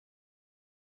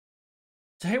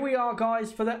So here we are,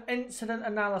 guys, for the incident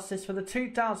analysis for the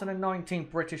 2019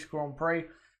 British Grand Prix.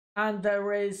 And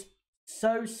there is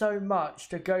so much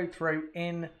to go through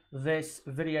in this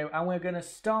video. And we're going to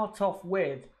start off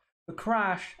with the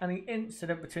crash and the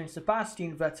incident between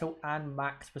Sebastian Vettel and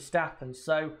Max Verstappen.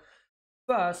 So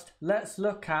first, let's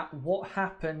look at what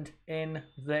happened in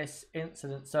this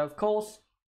incident. So, of course,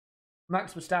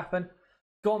 Max Verstappen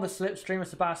got on the slipstream of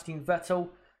Sebastian Vettel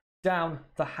down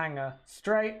the hangar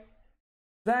straight.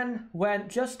 Then went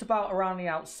just about around the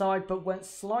outside, but went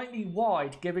slightly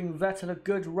wide, giving Vettel a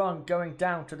good run going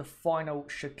down to the final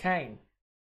chicane.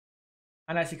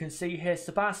 And as you can see here,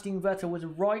 Sebastian Vettel was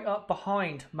right up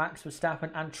behind Max Verstappen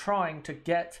and trying to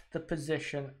get the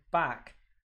position back.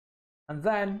 And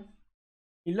then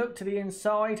he looked to the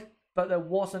inside, but there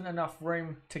wasn't enough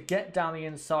room to get down the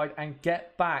inside and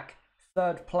get back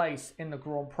third place in the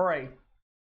Grand Prix.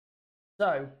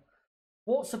 So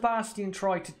what Sebastian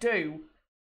tried to do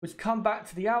was come back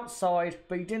to the outside,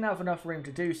 but he didn't have enough room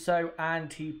to do so,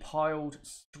 and he piled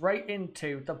straight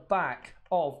into the back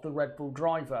of the Red Bull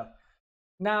driver.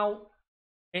 Now,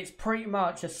 it's pretty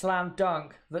much a slam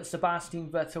dunk that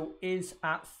Sebastian Vettel is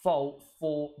at fault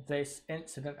for this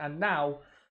incident, and now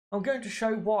I'm going to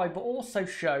show why, but also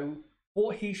show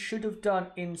what he should have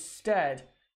done instead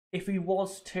if he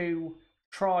was to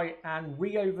try and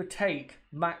re-overtake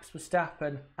Max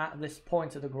Verstappen at this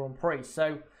point of the Grand Prix.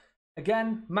 So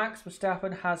again, Max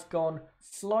Verstappen has gone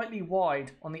slightly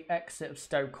wide on the exit of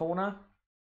Stowe Corner,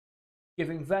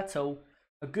 giving Vettel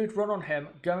a good run on him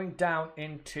going down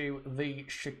into the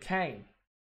chicane.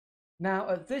 Now,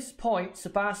 at this point,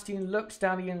 Sebastian looks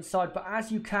down the inside, but as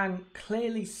you can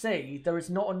clearly see, there is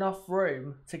not enough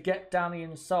room to get down the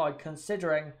inside,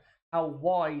 considering how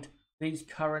wide these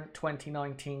current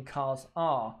 2019 cars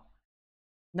are.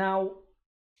 Now,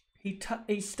 he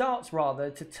starts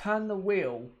to turn the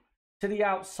wheel to the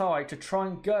outside to try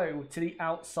and go to the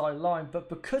outside line, but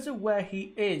because of where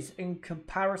he is in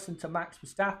comparison to Max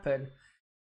Verstappen,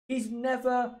 he's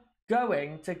never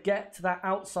going to get to that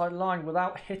outside line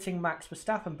without hitting Max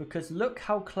Verstappen, because look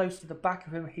how close to the back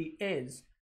of him he is,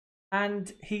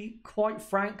 and he quite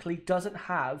frankly doesn't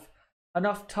have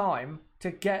enough time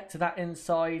to get to that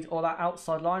inside, or that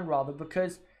outside line rather,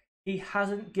 because he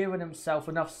hasn't given himself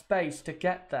enough space to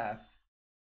get there.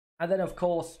 And then of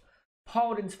course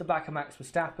piled into the back of Max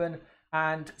Verstappen,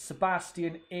 and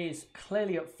Sebastian is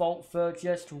clearly at fault for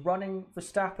just running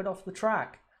Verstappen off the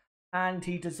track, and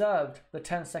he deserved the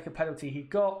 10-second penalty he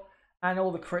got and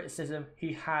all the criticism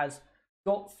he has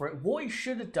got for it. What he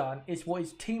should have done is what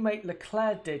his teammate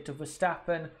Leclerc did to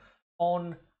Verstappen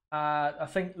on I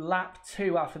think lap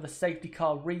 2 after the safety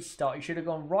car restart. He should have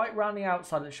gone right round the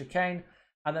outside of the chicane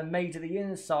and then made to the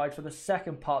inside for the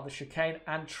second part of the chicane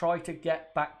and try to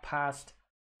get back past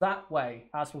that way,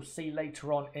 as we'll see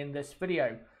later on in this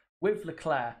video with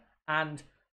Leclerc and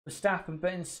Verstappen,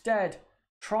 but instead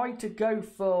tried to go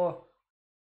for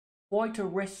quite a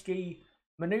risky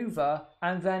maneuver,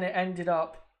 and then it ended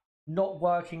up not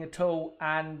working at all,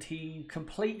 and he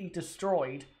completely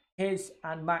destroyed his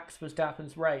and Max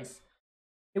Verstappen's race.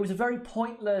 It was a very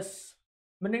pointless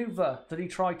maneuver that he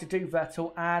tried to do,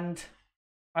 Vettel, and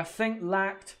I think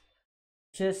lacked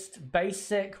just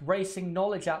basic racing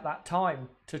knowledge at that time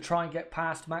to try and get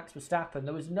past Max Verstappen.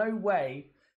 There was no way,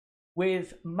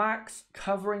 with Max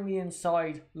covering the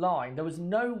inside line, there was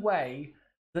no way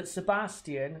that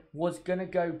Sebastian was going to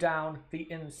go down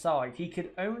the inside. He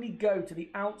could only go to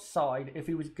the outside if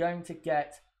he was going to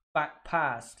get back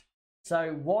past.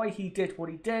 So why he did what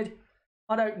he did,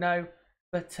 I don't know,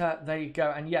 but there you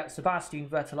go. And yet Sebastian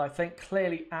Vettel, I think,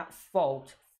 clearly at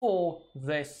fault for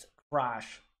this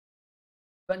crash.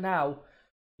 But now,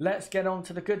 let's get on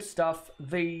to the good stuff.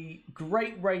 The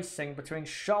great racing between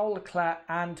Charles Leclerc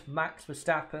and Max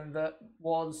Verstappen that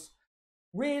was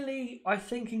really, I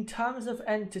think, in terms of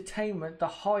entertainment, the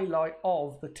highlight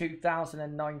of the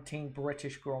 2019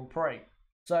 British Grand Prix.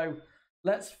 So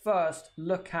let's first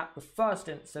look at the first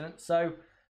incident. So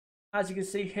as you can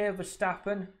see here,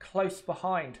 Verstappen close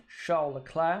behind Charles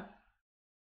Leclerc.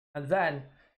 And then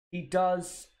he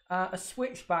does a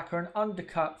switchback or an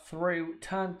undercut through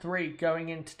turn 3 going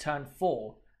into turn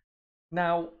 4.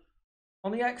 Now,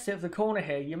 on the exit of the corner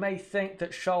here, you may think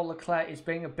that Charles Leclerc is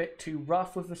being a bit too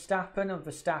rough with Verstappen, and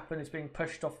Verstappen is being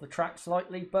pushed off the track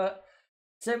slightly, but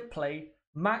simply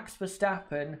Max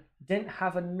Verstappen didn't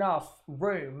have enough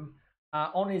room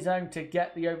on his own to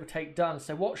get the overtake done.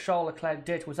 So what Charles Leclerc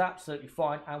did was absolutely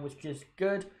fine and was just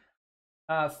good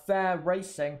fair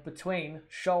racing between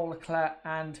Charles Leclerc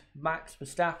and Max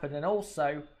Verstappen. And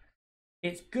also,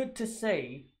 it's good to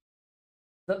see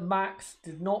that Max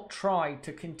did not try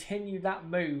to continue that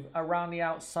move around the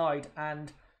outside,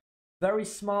 and very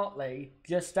smartly,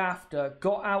 just after,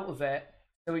 got out of it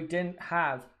so he didn't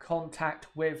have contact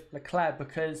with Leclerc,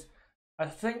 because I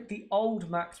think the old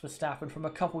Max Verstappen from a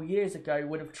couple years ago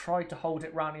would have tried to hold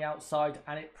it around the outside,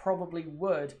 and it probably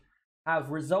would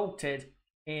have resulted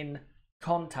in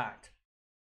contact.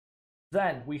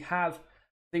 Then we have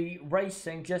the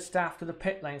racing just after the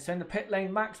pit lane. So in the pit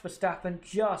lane, Max Verstappen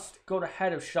just got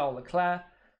ahead of Charles Leclerc,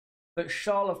 but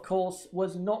Charles, of course,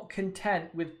 was not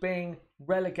content with being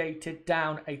relegated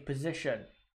down a position.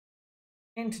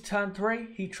 Into turn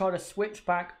 3, he tried to switch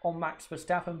back on Max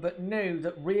Verstappen, but knew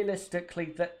that realistically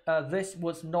that this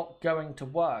was not going to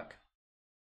work.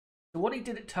 So what he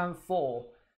did at turn 4,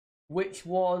 which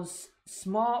was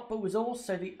smart but was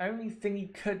also the only thing he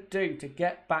could do to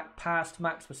get back past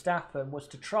Max Verstappen, was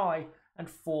to try and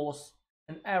force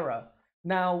an error.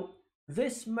 Now,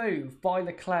 this move by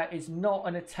Leclerc is not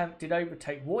an attempted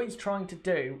overtake. What he's trying to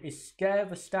do is scare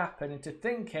Verstappen into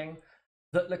thinking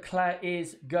that Leclerc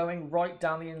is going right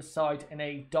down the inside in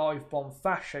a dive bomb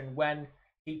fashion, when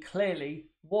he clearly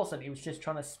wasn't. He was just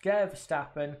trying to scare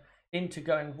Verstappen into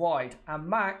going wide. And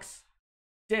Max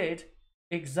did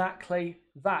exactly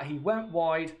that. He went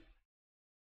wide,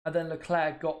 and then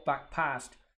Leclerc got back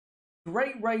past.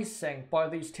 Great racing by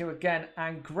these two again,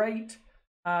 and great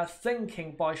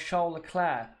thinking by Charles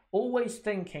Leclerc. Always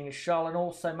thinking as Charles and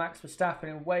also Max Verstappen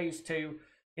in ways to,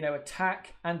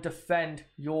 attack and defend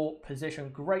your position.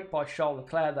 Great by Charles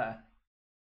Leclerc there.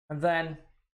 And then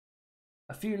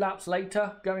a few laps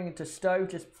later, going into Stowe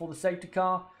just before the safety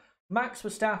car, Max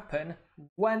Verstappen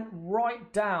went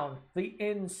right down the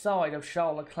inside of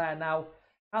Charles Leclerc. Now,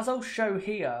 as I'll show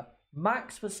here,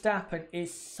 Max Verstappen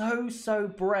is so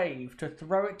brave to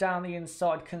throw it down the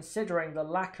inside, considering the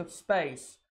lack of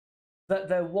space that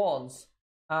there was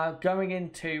going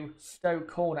into Stowe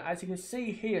corner. As you can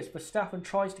see here, as Verstappen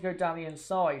tries to go down the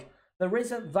inside, there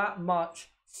isn't that much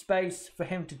space for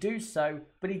him to do so,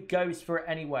 but he goes for it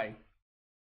anyway.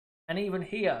 And even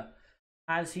here,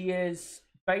 as he is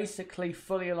basically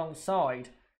fully alongside,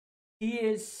 he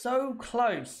is so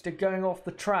close to going off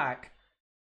the track,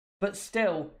 but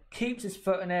still keeps his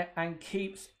foot in it and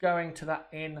keeps going to that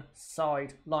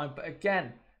inside line. But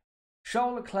again,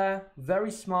 Charles Leclerc, very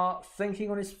smart,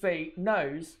 thinking on his feet,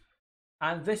 knows,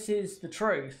 and this is the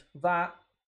truth, that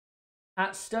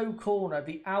at Stowe corner,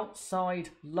 the outside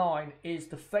line is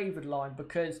the favoured line,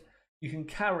 because you can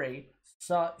carry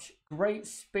such great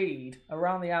speed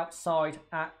around the outside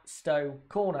at Stowe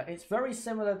corner. It's very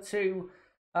similar to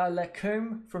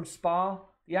Leclerc from Spa.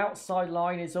 The outside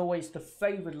line is always the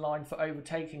favoured line for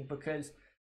overtaking, because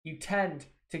you tend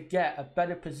to get a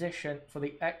better position for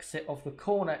the exit of the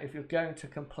corner if you're going to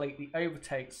complete the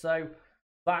overtake. So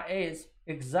that is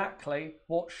exactly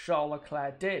what Charles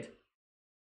Leclerc did,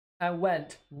 and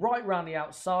went right round the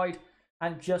outside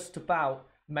and just about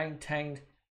maintained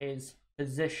his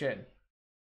position.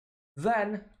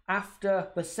 Then, after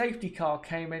the safety car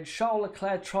came in, Charles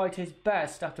Leclerc tried his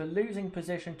best, after losing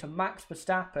position to Max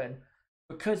Verstappen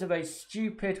because of a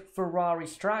stupid Ferrari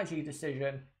strategy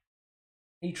decision.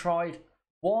 He tried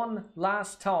one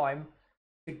last time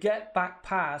to get back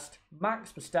past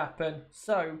Max Verstappen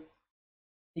so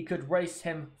he could race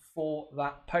him for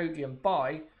that podium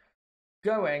by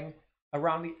going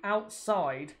around the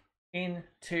outside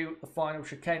into the final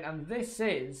chicane. And this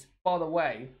is, by the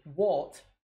way, what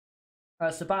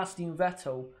Sebastian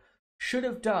Vettel should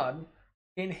have done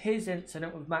in his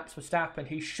incident with Max Verstappen.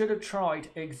 He should have tried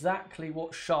exactly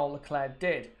what Charles Leclerc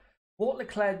did. What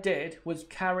Leclerc did was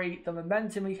carry the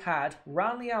momentum he had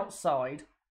round the outside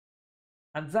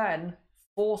and then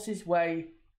force his way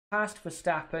past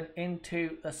Verstappen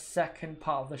into the second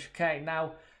part of the chicane.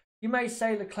 Now, you may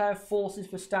say Leclerc forces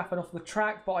Verstappen off the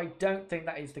track, but I don't think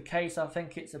that is the case. I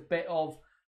think it's a bit of,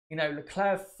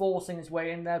 Leclerc forcing his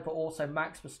way in there, but also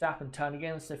Max Verstappen turning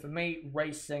in. So for me,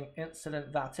 racing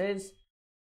incident that is.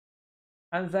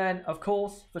 And then, of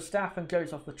course, Verstappen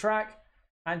goes off the track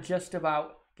and just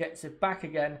about gets it back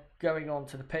again, going on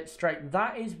to the pit straight.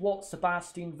 That is what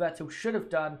Sebastian Vettel should have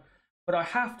done. But I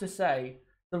have to say,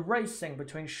 the racing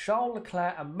between Charles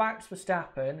Leclerc and Max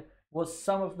Verstappen was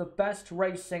some of the best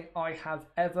racing I have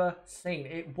ever seen.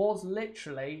 It was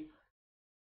literally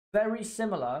very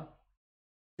similar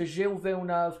to Gilles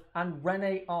Villeneuve and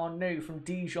René Arnoux from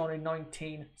Dijon in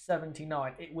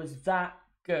 1979. It was that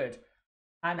good.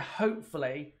 And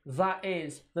hopefully that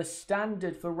is the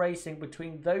standard for racing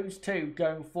between those two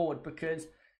going forward, because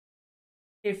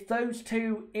if those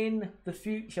two in the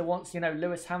future, once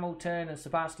Lewis Hamilton and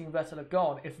Sebastian Vettel are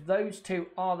gone, if those two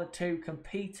are the two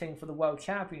competing for the World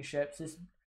Championships,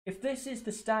 if this is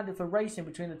the standard for racing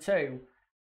between the two,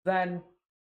 then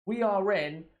we are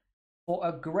in for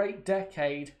a great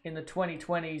decade in the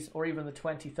 2020s or even the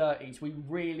 2030s. We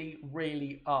really,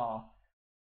 really are.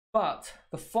 But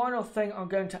the final thing I'm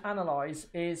going to analyse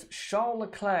is Charles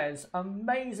Leclerc's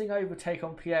amazing overtake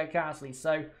on Pierre Gasly.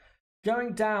 So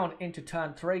going down into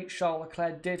turn 3, Charles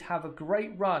Leclerc did have a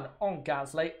great run on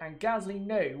Gasly, and Gasly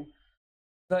knew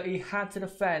that he had to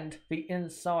defend the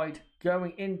inside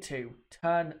going into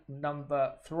turn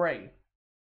number 3.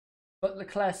 But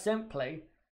Leclerc simply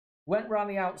went round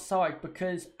the outside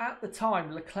because at the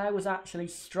time Leclerc was actually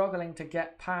struggling to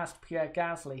get past Pierre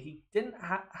Gasly. He didn't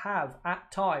have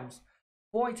at times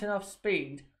quite enough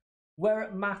speed where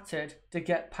it mattered to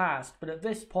get past. But at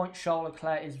this point Charles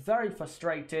Leclerc is very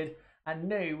frustrated and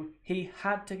knew he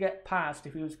had to get past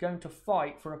if he was going to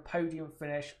fight for a podium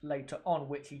finish later on,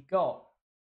 which he got.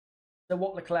 So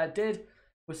what Leclerc did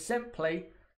was simply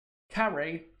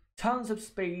carry tons of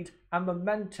speed and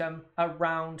momentum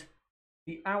around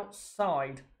the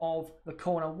outside of the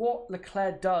corner. What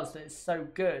Leclerc does that is so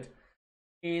good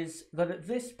is that at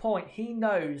this point he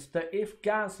knows that if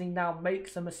Gasly now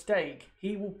makes a mistake,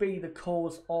 he will be the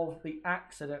cause of the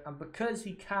accident, and because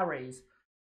he carries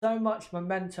so much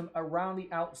momentum around the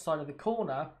outside of the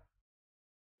corner,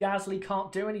 Gasly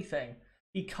can't do anything.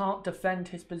 He can't defend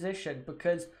his position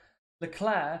because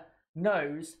Leclerc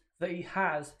knows that he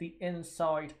has the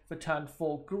inside for turn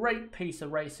 4. Great piece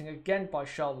of racing again by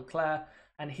Charles Leclerc,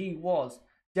 and he was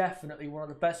definitely one of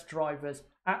the best drivers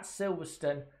at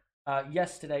Silverstone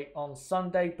yesterday on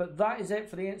Sunday. But that is it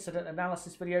for the incident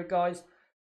analysis video, guys.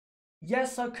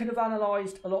 Yes, I could have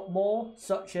analysed a lot more,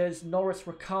 such as Norris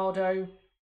Ricciardo,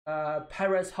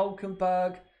 Perez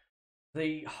Hulkenberg,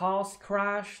 the Haas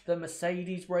crash, the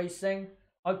Mercedes racing.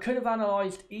 I could have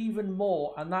analysed even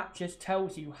more, and that just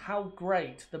tells you how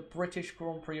great the British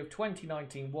Grand Prix of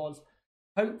 2019 was.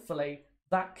 Hopefully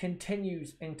that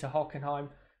continues into Hockenheim,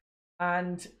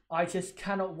 and I just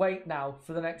cannot wait now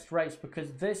for the next race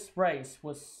because this race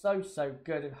was so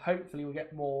good, and hopefully we'll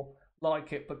get more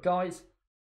like it. But guys,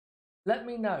 let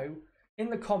me know in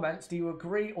the comments, do you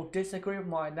agree or disagree with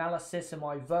my analysis and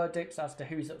my verdicts as to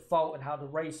who's at fault and how the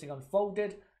racing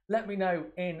unfolded? Let me know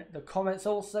in the comments.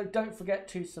 Also, don't forget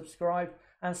to subscribe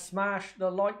and smash the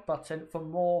like button for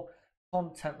more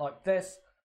content like this.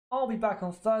 I'll be back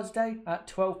on Thursday at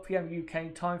 12 PM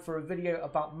UK time for a video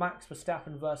about Max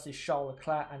Verstappen versus Charles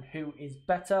Leclerc and who is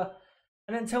better.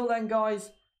 And until then,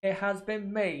 guys, it has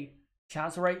been me,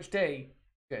 Chazza HD.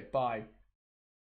 Goodbye.